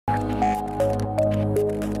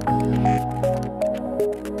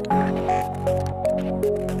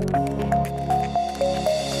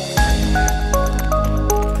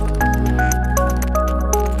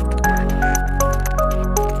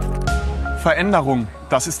Veränderung,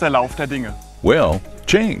 das ist der Lauf der Dinge. Well,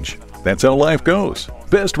 change. That's how life goes.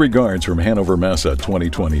 Best regards from Hannover Messe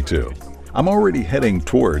 2022. I'm already heading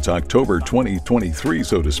towards October 2023,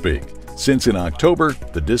 so to speak. Since in October,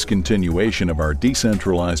 the discontinuation of our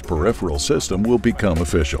decentralized peripheral system will become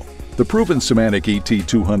official. The proven SIMATIC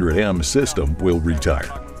ET200M system will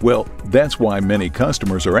retire. Well, that's why many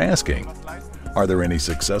customers are asking, are there any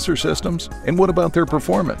successor systems? And what about their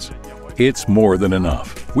performance? It's more than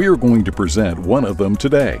enough. We are going to present one of them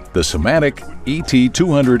today, the SIMATIC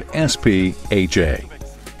ET200SP HA.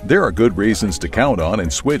 There are good reasons to count on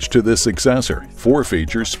and switch to this successor. 4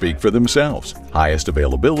 features speak for themselves: highest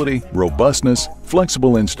availability, robustness,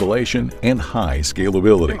 flexible installation, and high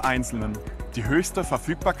scalability.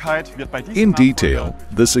 In detail,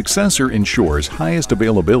 the successor ensures highest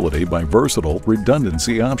availability by versatile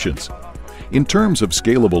redundancy options. In terms of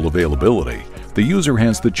scalable availability, the user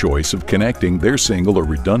has the choice of connecting their single or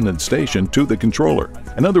redundant station to the controller.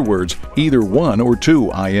 In other words, either 1 or 2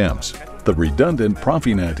 IMs. The redundant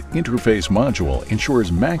Profinet interface module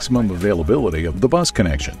ensures maximum availability of the bus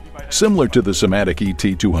connection, similar to the SIMATIC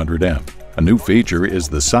ET200M. A new feature is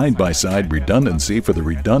the side-by-side redundancy for the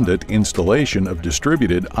redundant installation of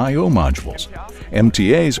distributed I/O modules.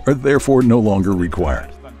 MTAs are therefore no longer required.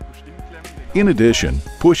 In addition,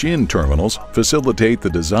 push-in terminals facilitate the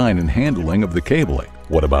design and handling of the cabling.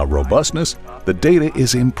 What about robustness? The data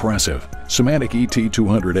is impressive. SIMATIC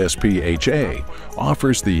ET200SP HA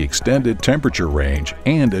offers the extended temperature range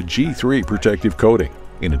and a G3 protective coating.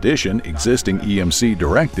 In addition, existing EMC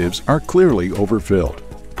directives are clearly overfilled.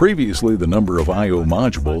 Previously, the number of I/O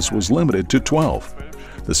modules was limited to 12.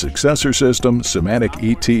 The successor system, SIMATIC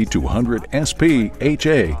ET200SP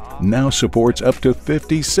HA, now supports up to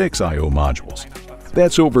 56 I/O modules.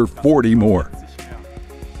 That's over 40 more.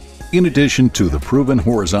 In addition to the proven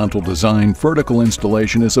horizontal design, vertical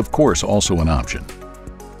installation is of course also an option.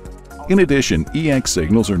 In addition, EX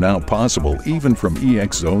signals are now possible even from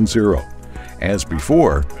EX Zone 0. As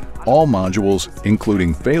before, all modules,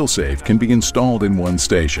 including failsafe, can be installed in one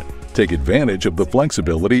station. Take advantage of the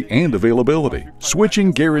flexibility and availability.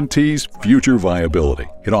 Switching guarantees future viability.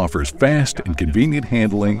 It offers fast and convenient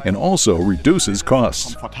handling and also reduces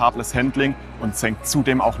costs. Komfortables Handling und senkt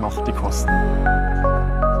zudem auch noch die Kosten.